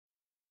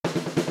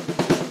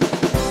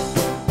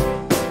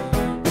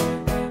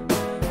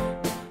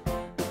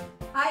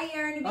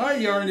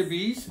Yarn to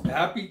Bees.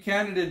 Happy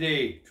Canada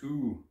Day,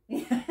 too.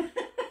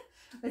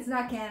 It's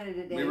not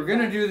Canada Day. We were going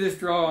to do this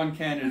draw on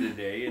Canada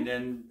Day, and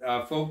then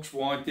folks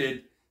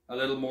wanted a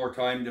little more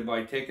time to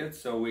buy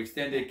tickets, so we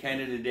extended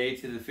Canada Day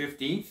to the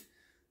 15th.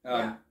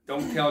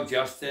 Don't tell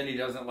Justin, he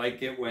doesn't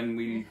like it when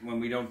we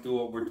don't do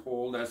what we're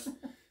told. That's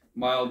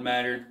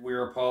mild-mannered.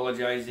 We're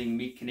apologizing,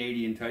 meet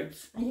Canadian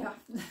types. Yeah.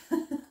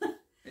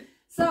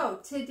 So,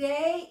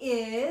 today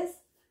is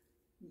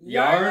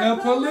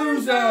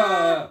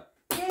Yarnapalooza!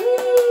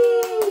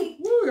 Yay!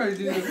 Woo, gotta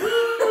do this.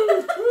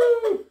 Woo,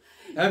 woo.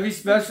 Heavy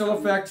special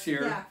effects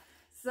here. Yeah.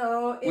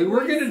 So we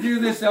were going to do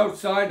this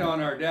outside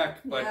on our deck,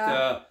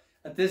 but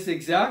at this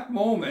exact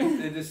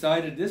moment, they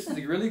decided this is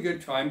a really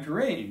good time to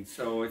rain.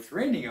 So it's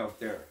raining out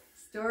there.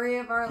 Story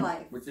of our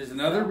life. Which is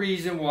another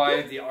reason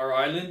why our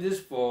island is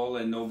full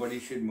and nobody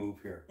should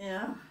move here.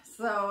 Yeah.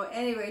 So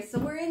anyway, so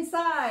we're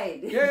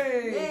inside. Yay!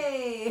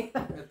 Yay!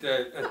 At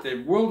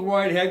the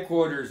worldwide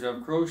headquarters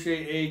of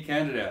Crochet A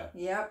Canada.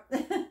 Yep.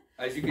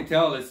 As you can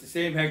tell, it's the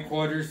same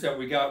headquarters that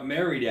we got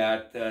married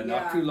at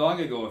not too long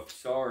ago, if you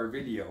saw our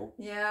video.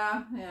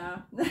 Yeah, yeah.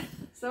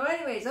 So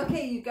anyways,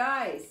 okay, you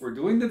guys. We're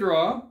doing the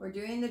draw. We're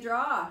doing the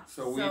draw.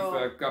 So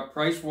we've got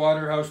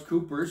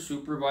PricewaterhouseCoopers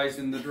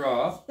supervising the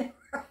draw.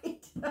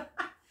 Right.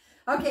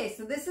 Okay,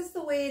 so this is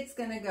the way it's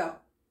going to go.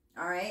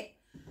 All right.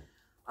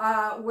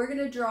 We're going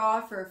to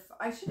draw for,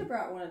 I should have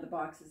brought one of the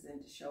boxes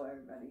in to show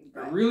everybody.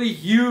 But a really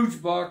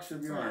huge box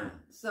of yarn.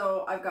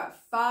 So I've got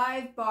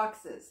 5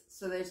 boxes.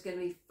 So there's going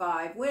to be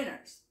 5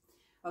 winners.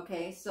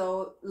 Okay,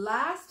 so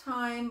last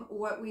time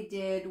what we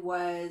did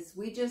was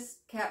we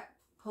just kept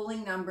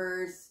pulling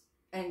numbers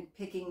and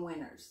picking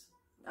winners.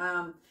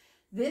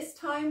 This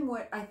time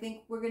what I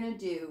think we're going to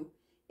do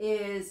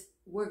is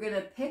we're going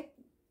to pick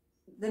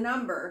the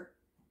number.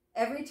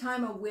 Every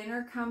time a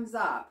winner comes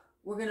up,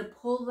 we're going to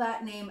pull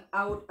that name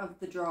out of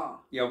the draw.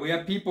 Yeah, we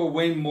have people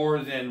win more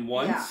than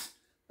once.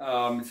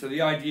 Yeah. So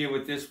the idea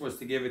with this was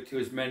to give it to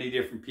as many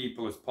different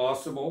people as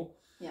possible.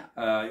 Yeah.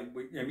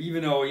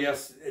 Even though,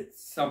 yes,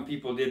 some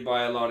people did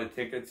buy a lot of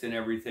tickets and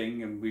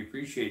everything, and we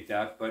appreciate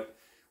that. But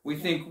we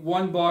think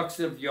 1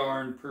 box of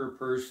yarn per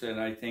person,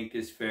 I think,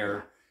 is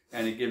fair. Yeah.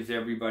 And it gives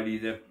everybody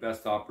the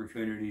best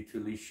opportunity to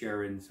at least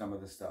share in some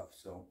of the stuff.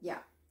 So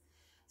yeah.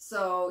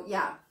 So,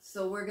 yeah.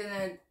 So we're going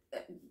to...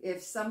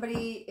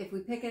 If we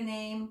pick a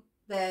name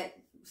that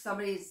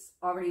somebody's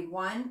already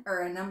won,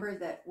 or a number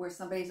that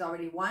somebody's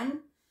already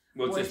won,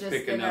 we're just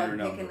pick another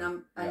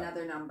number.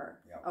 Another number.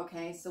 Yeah.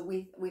 Okay, so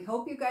we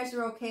hope you guys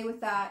are okay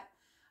with that.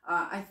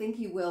 I think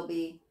you will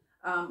be.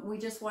 We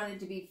just wanted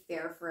to be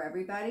fair for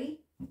everybody.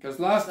 Because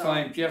last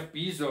time Jeff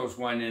Bezos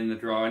won in the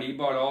draw, and he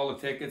bought all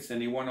the tickets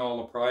and he won all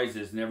the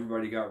prizes, and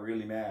everybody got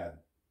really mad.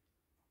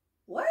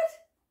 What?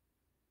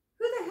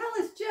 Who the hell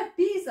is Jeff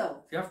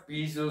Bezos? Jeff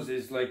Bezos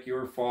is like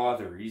your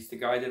father. He's the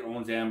guy that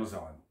owns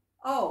Amazon.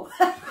 Oh.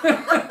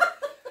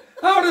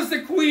 How does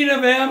the queen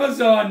of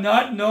Amazon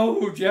not know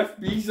who Jeff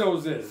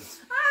Bezos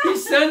is? He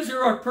sends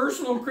her a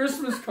personal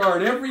Christmas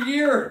card every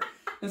year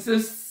and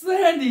says,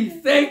 Sandy,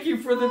 thank you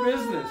for the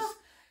business.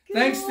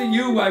 Thanks to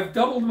you, I've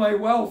doubled my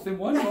wealth in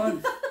 1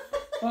 month.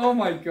 Oh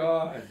my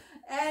God.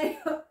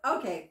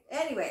 Okay,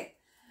 anyway.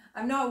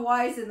 I'm not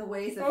wise in the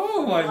ways of...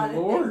 Oh my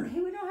Lord. Hey,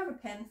 we don't have a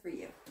pen for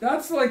you.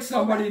 That's like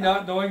somebody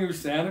not knowing who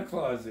Santa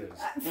Claus is.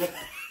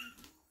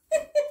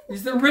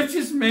 He's the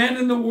richest man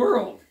in the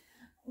world.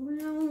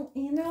 Well,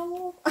 you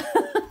know...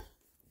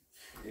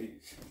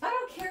 Jeez. I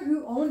don't care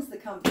who owns the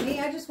company.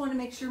 I just want to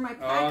make sure my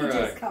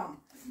packages come.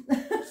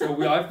 So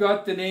I've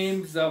got the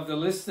names of the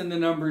list and the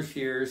numbers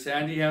here.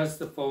 Sandy has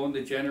the phone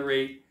to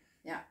generate,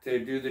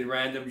 to do the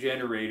random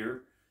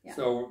generator. Yeah.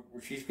 So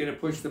she's going to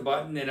push the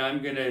button and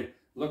I'm going to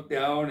look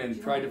down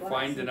and try to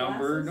find the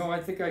number. No, I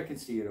think I can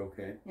see it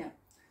okay. Yeah.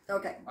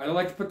 Okay. I don't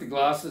like to put the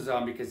glasses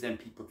on because then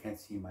people can't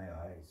see my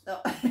eyes.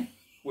 Oh.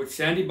 Which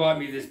Sandy bought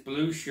me this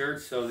blue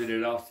shirt so that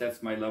it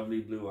offsets my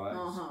lovely blue eyes.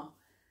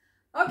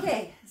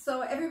 Okay,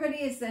 so everybody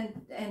is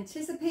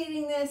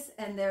anticipating this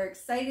and they're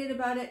excited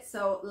about it.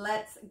 So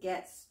let's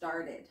get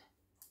started.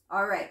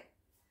 All right.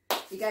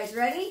 You guys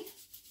ready?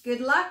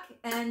 Good luck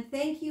and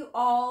thank you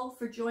all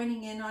for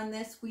joining in on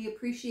this. We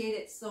appreciate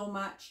it so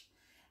much.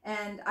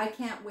 And I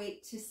can't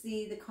wait to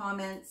see the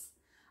comments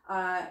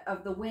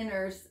of the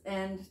winners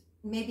and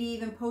maybe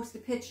even post a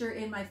picture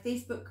in my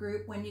Facebook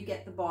group when you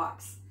get the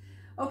box.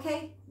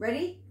 Okay,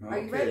 ready? Are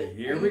you ready?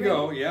 Here we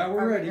go. Yeah,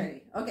 we're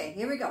ready. Okay,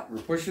 here we go. We're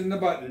pushing the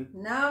button.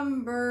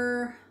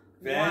 Number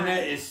Vanna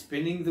is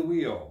spinning the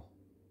wheel.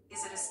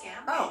 Is it a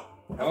scam? Oh,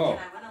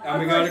 and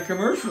we got a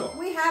commercial.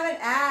 We have an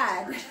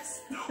ad.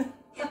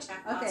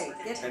 Okay,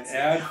 an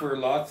ad for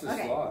lots of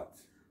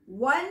slots.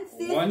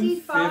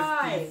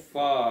 155.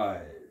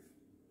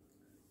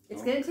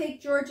 It's going to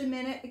take George a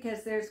minute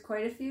because there's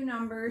quite a few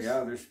numbers.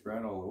 Yeah, they're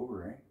spread all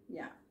over, eh?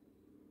 Yeah.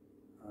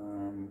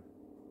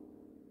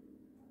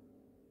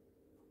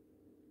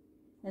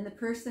 And the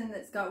person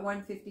that's got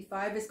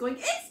 155 is going,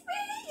 it's me,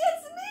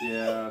 it's me.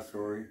 Yeah,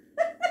 sorry.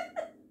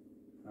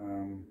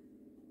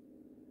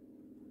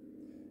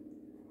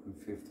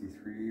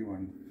 153,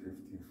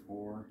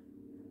 154.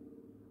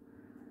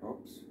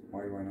 Oops,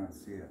 why do I not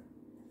see it?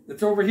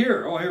 It's over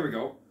here. Oh, here we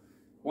go.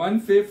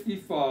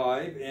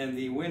 155, and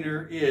the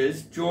winner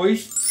is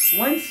Joyce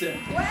Swenson. Way,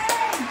 Joyce!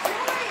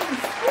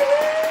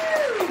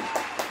 Woo!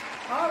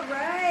 All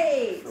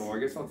right. So I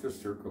guess I'll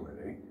just circle it,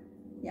 eh?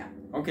 Yeah.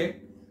 Okay.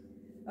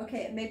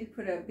 Okay, maybe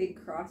put a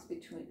big cross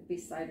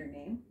beside her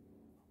name.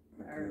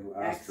 Or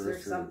Little X or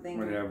asterisk something.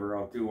 whatever.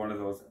 I'll do one of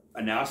those.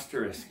 An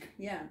asterisk.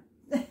 Yeah.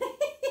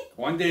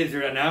 One day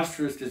an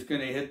asterisk is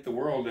going to hit the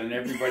world and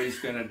everybody's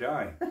going to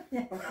die.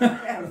 Yeah,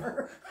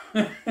 whatever.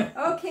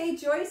 Okay,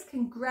 Joyce,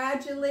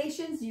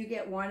 congratulations. You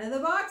get one of the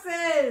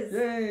boxes.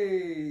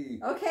 Yay!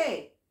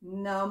 Okay,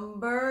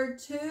 number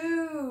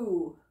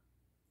 2.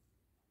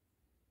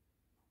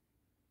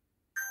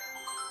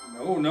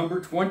 No, number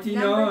 29.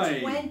 Number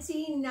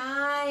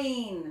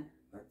 29.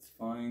 Let's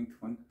find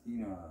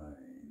 29.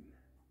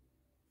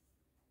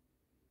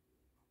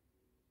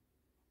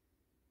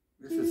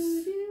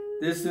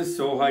 This is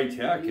so high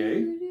tech,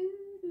 eh?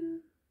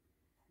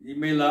 You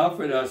may laugh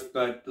at us,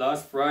 but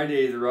last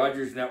Friday the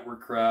Rogers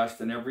network crashed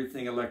and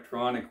everything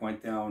electronic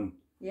went down.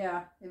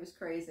 Yeah, it was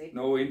crazy.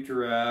 No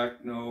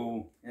interact,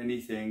 no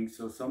anything.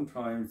 So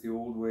sometimes the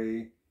old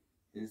way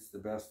is the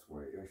best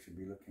way. I should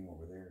be looking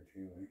over there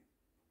too, eh?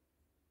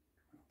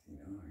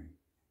 29.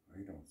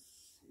 I don't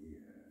see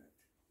it.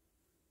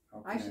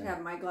 I should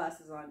have my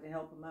glasses on to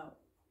help him out.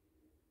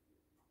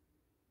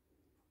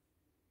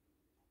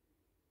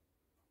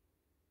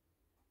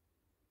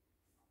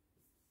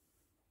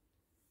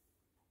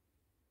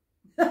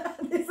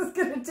 This is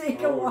going to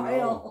take a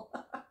while.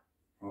 No.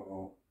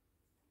 Uh-oh.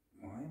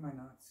 Why am I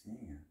not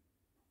seeing it?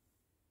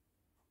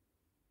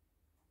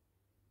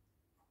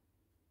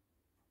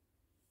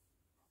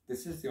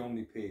 This is the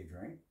only page,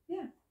 right?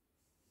 Yeah.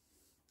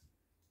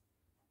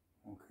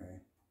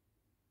 Okay.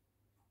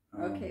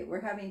 Okay,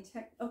 we're having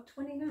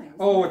 29.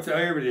 Oh,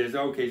 here it is.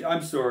 Okay,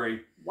 I'm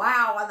sorry.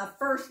 Wow, on the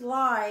first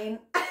line.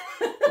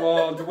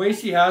 Well, the way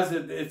she has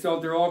it,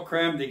 they're all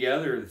crammed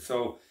together.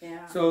 So,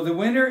 yeah. So the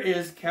winner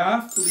is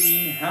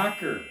Kathleen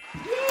Hacker.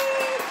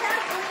 Yay,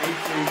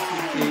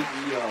 Kathleen!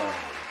 Hacker.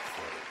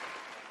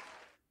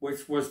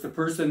 Which was the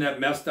person that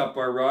messed up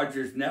our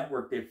Rogers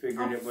network. They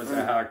figured it was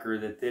a hacker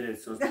that did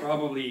it. So it's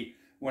probably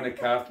one of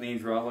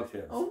Kathleen's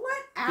relatives. Oh,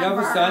 whatever. You have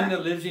a son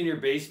that lives in your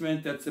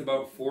basement that's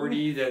about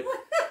 40 that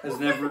has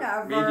never,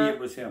 maybe it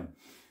was him.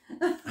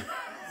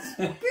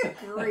 Good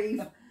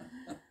grief.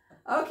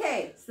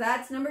 Okay, so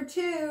that's number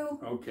 2.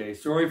 Okay,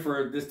 sorry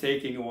for this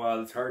taking a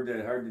while. It's hard to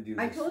do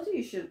this. I told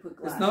you should have put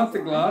glasses. It's not the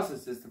on.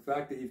 glasses. It's the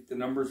fact that the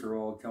numbers are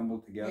all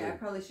jumbled together. Yeah, I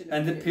probably should have.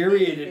 And the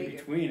period in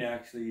between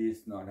actually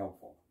is not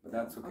helpful, but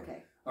that's okay.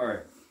 Okay. All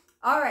right.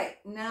 All right,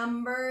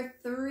 number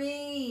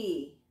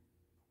 3.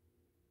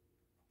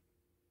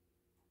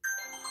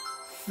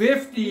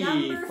 50.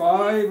 Number 50.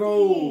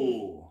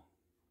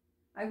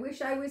 I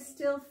wish I was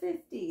still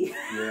 50.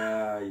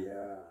 Yeah.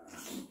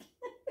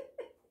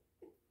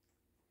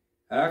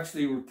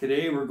 Actually,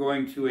 today we're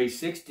going to a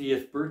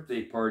 60th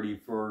birthday party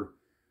for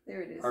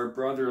there it is. Our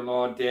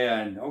brother-in-law,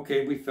 Dan.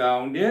 Okay, we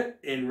found it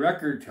in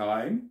record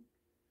time.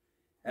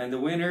 And the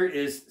winner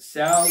is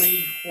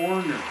Sally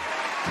Horner.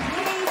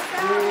 Yay,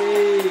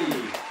 Sally!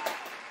 Yay!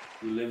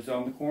 Who lives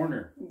on the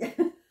corner,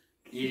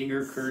 eating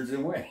her curds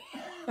and whey.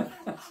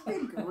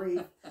 Good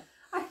grief.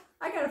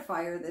 I gotta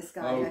fire this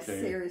guy,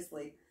 Okay.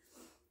 seriously.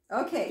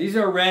 Okay. These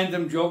are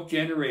random joke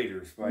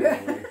generators, by the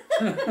way.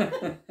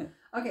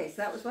 Okay, so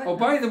that was what? Oh,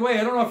 by the way,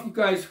 I don't know if you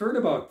guys heard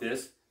about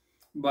this,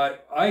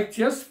 but I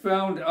just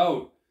found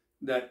out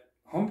that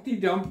Humpty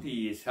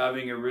Dumpty is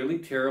having a really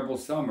terrible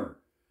summer.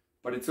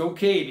 But it's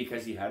okay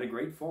because he had a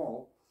great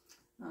fall.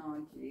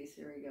 Oh, geez,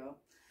 here we go.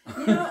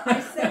 You know,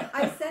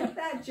 I sent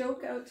that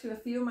joke out to a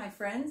few of my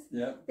friends.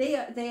 Yeah.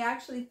 They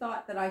actually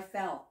thought that I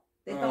fell.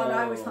 They thought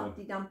I was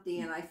Humpty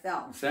Dumpty and I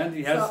fell.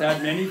 Sandy has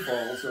had many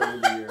falls over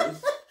the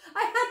years.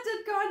 I had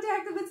to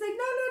contact them and say,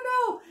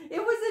 no,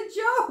 it was a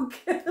joke.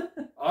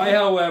 I,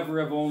 however,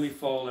 have only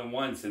fallen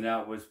once, and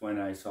that was when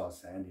I saw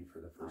Sandy for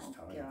the first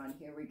time. God,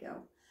 here we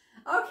go.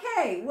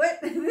 Okay,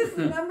 this is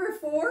number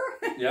 4?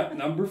 Yep,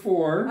 number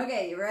 4.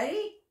 Okay, you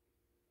ready?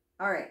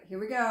 All right, here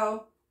we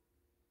go.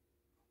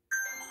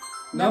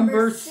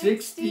 Number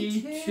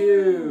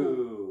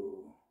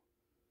 62.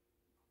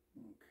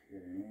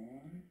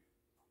 Okay.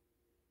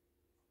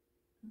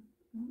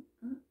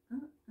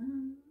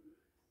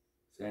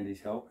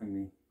 Sandy's helping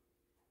me.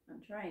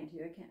 I'm trying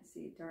to. I can't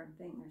see a darn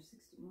thing. There's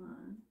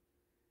 61.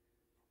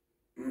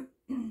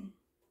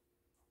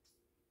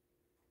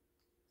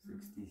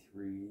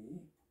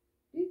 63.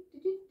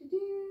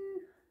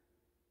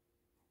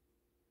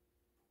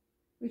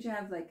 We should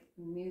have like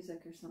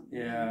music or something.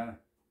 Yeah.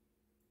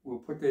 We'll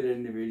put that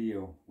in the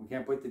video. We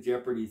can't put the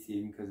Jeopardy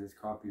theme because it's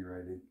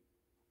copyrighted.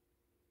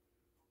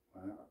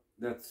 Wow.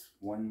 That's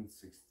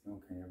 160.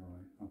 Okay, never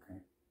mind.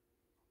 Okay.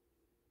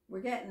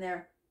 We're getting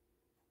there.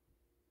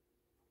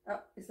 Oh,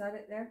 is that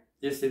it there?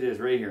 Yes, it is.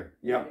 Right here.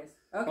 Yep. There it is.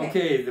 Okay.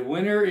 Okay, the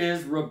winner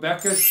is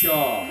Rebecca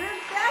Shaw. Rebecca!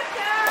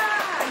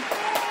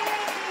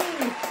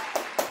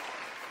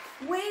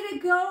 Yay! Way to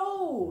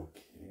go!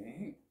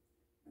 Okay.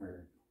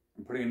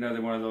 I'm putting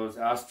another one of those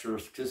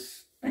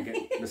asterisks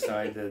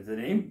beside the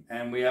name.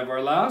 And we have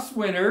our last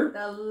winner.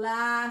 The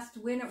last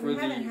winner. We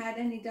haven't had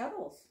any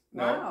doubles.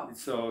 No, wow.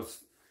 So it's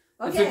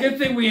a good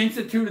thing we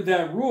instituted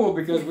that rule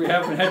because we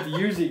haven't had to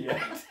use it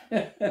yet.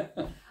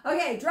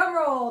 Okay, drum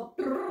roll.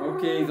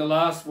 Okay, the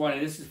last one.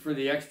 And this is for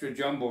the extra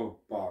jumbo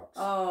box.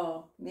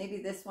 Oh, maybe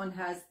this one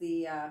has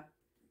the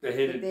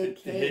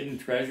hidden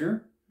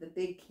treasure. The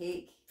big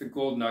cake. The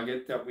gold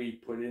nugget that we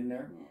put in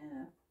there.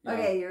 Yeah.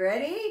 Okay, you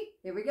ready?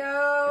 Here we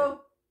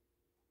go.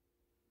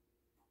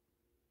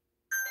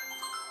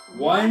 Okay.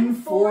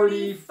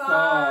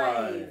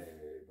 145.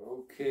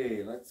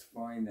 Okay, let's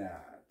find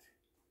that.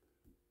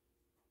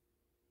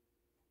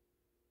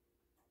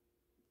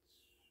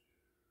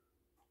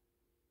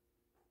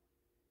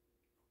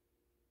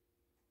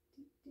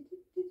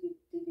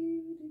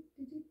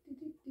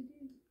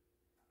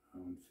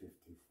 Um,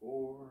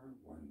 54.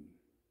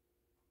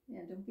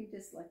 Yeah, don't be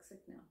dyslexic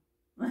now.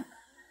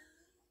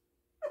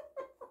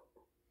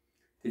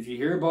 Did you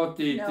hear about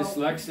the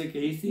dyslexic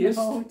atheist?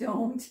 No,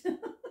 don't.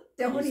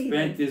 Don't He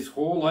spent his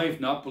whole life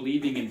not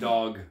believing in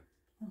dog.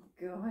 Oh,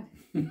 God.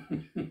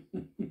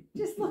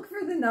 Just look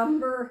for the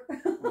number.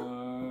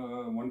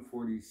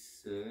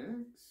 146.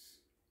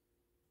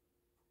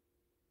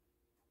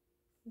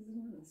 Is it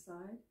on the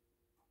side?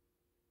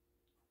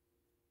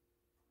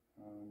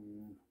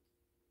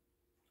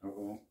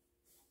 Uh-oh.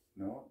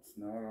 No, it's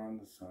not on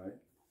the side.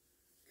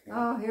 Okay.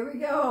 Oh, here we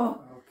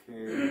go.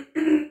 Okay.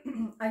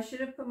 I should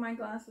have put my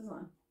glasses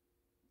on.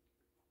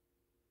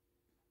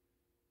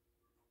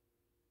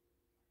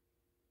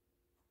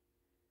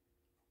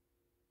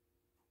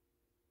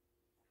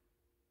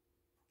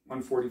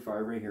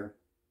 $145 right here.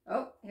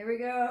 Oh, here we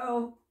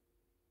go.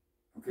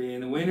 Okay,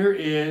 and the winner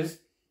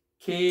is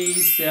K.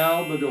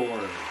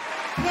 Salvador.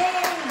 K.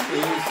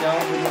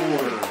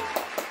 Salvador.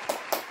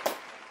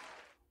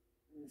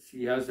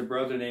 She has a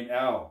brother named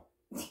Al.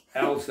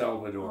 Al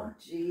Salvador. Oh,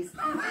 jeez.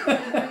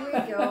 Here we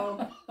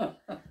go.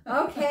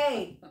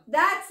 Okay,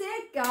 that's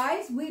it,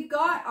 guys. We've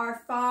got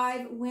our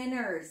 5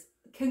 winners.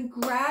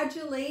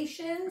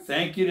 Congratulations.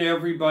 Thank you to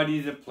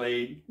everybody that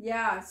played.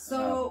 Yeah,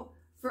 so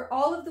for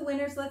all of the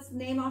winners, let's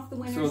name off the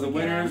winners. So the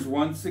winners,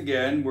 once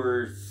again,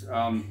 were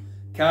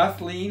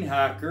Kathleen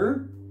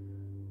Hacker,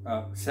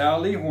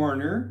 Sally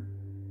Horner,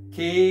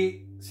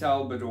 Kay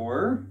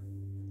Salvador,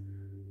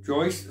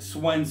 Joyce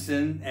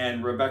Swenson,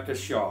 and Rebecca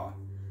Shaw.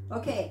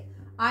 Okay,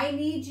 I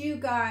need you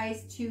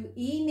guys to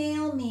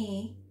email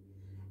me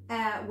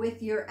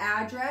with your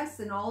address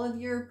and all of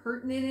your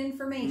pertinent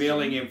information.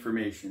 Mailing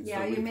information.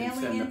 Yeah, so your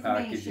mailing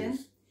information.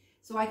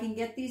 So I can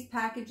get these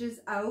packages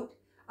out.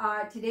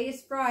 Today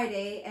is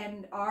Friday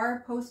and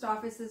our post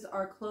offices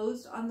are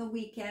closed on the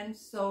weekend,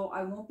 so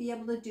I won't be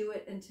able to do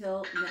it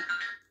until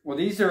well,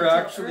 these are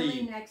actually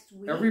early next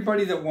week.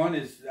 Everybody that won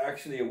is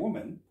actually a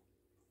woman.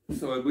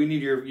 So we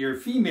need your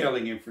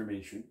femailing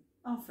information.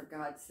 Oh, for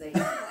God's sake.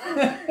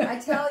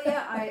 I tell you,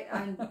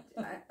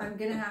 I'm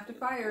going to have to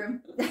fire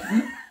him.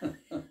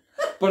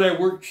 But I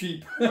work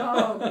cheap.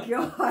 Oh,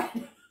 God.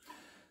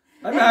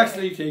 I'm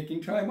actually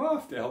taking time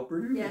off to help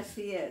her do yes, this.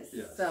 he is.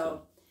 Yeah,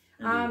 so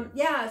anyway.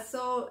 yeah,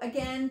 so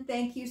again,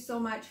 thank you so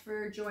much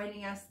for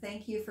joining us.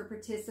 Thank you for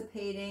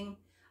participating.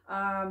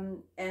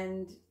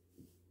 And,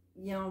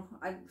 you know,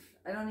 I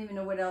don't even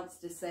know what else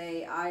to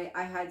say.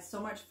 I had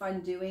so much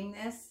fun doing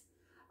this.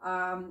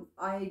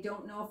 I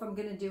don't know if I'm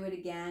going to do it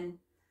again.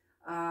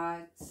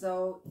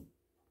 So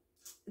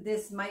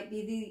this might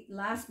be the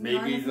last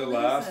Maybe the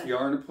last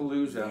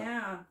Yarnapalooza.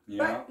 Yeah. Yeah.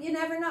 But you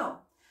never know.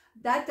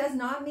 That does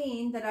not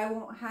mean that I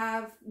won't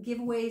have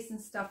giveaways and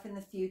stuff in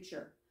the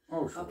future.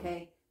 Oh, sure.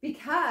 Okay.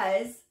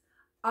 Because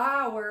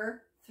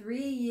our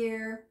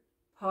 3-year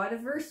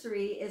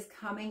podiversary is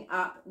coming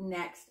up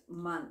next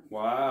month.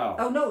 Wow.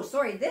 Oh, no,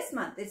 sorry. This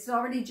month. It's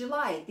already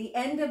July. The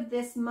end of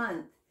this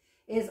month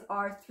is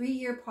our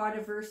 3-year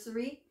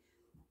podiversary.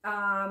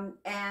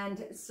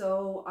 And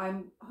so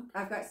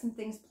I've got some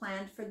things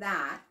planned for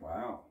that.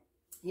 Wow.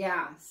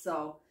 Yeah,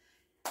 so.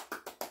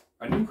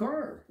 A new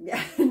car.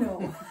 Yeah,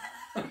 no.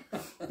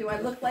 Do I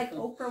look like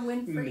Oprah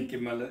Winfrey?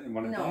 Give him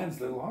one of Dan's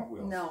little Hot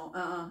Wheels. No,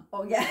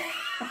 Oh, yeah.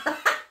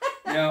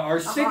 Yeah, our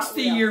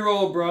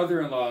 60-year-old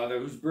brother-in-law,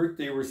 whose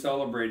birthday we're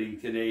celebrating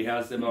today,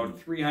 has about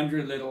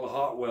 300 little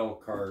Hot Wheel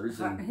cars.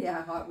 And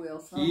yeah, Hot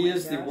Wheels. Oh he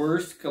is the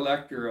worst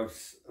collector of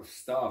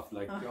stuff.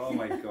 Like, oh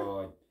my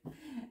God.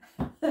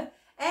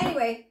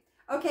 Anyway,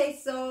 okay,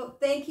 so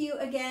thank you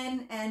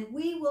again, and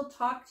we will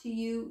talk to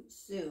you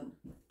soon.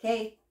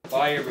 Okay?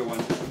 Bye, everyone.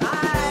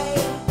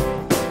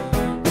 Bye.